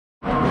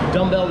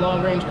dumbbell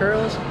long range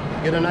curls.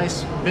 Get a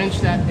nice bench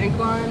that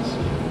inclines.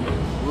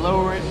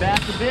 Lower it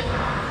back a bit.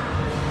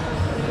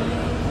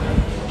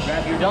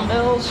 Grab your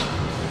dumbbells,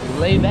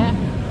 lay back,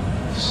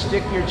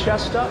 stick your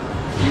chest up.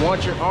 You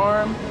want your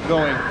arm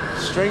going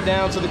straight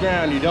down to the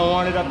ground. You don't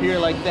want it up here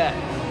like that,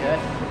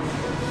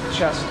 okay?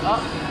 Chest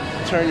up,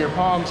 turn your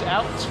palms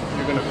out.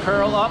 You're gonna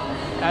curl up.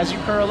 As you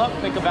curl up,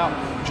 think about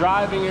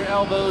driving your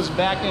elbows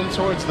back in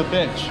towards the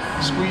bench.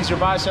 Squeeze your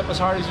bicep as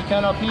hard as you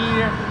can up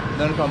here,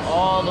 then come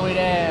all the way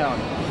down.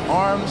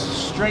 Arms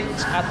straight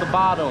at the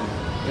bottom.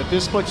 If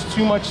this puts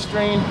too much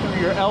strain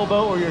through your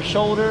elbow or your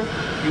shoulder,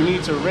 you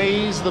need to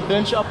raise the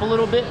bench up a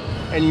little bit,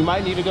 and you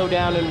might need to go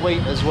down in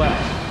weight as well.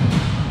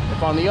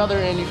 If on the other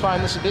end you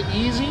find this a bit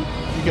easy,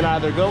 you can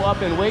either go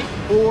up in weight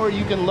or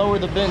you can lower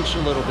the bench a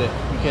little bit.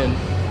 You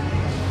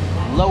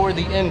can lower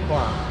the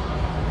incline.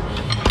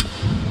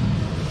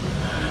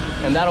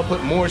 And that'll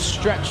put more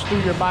stretch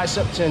through your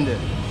bicep tendon.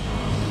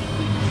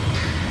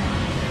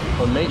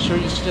 But make sure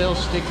you still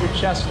stick your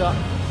chest up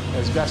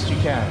as best you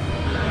can.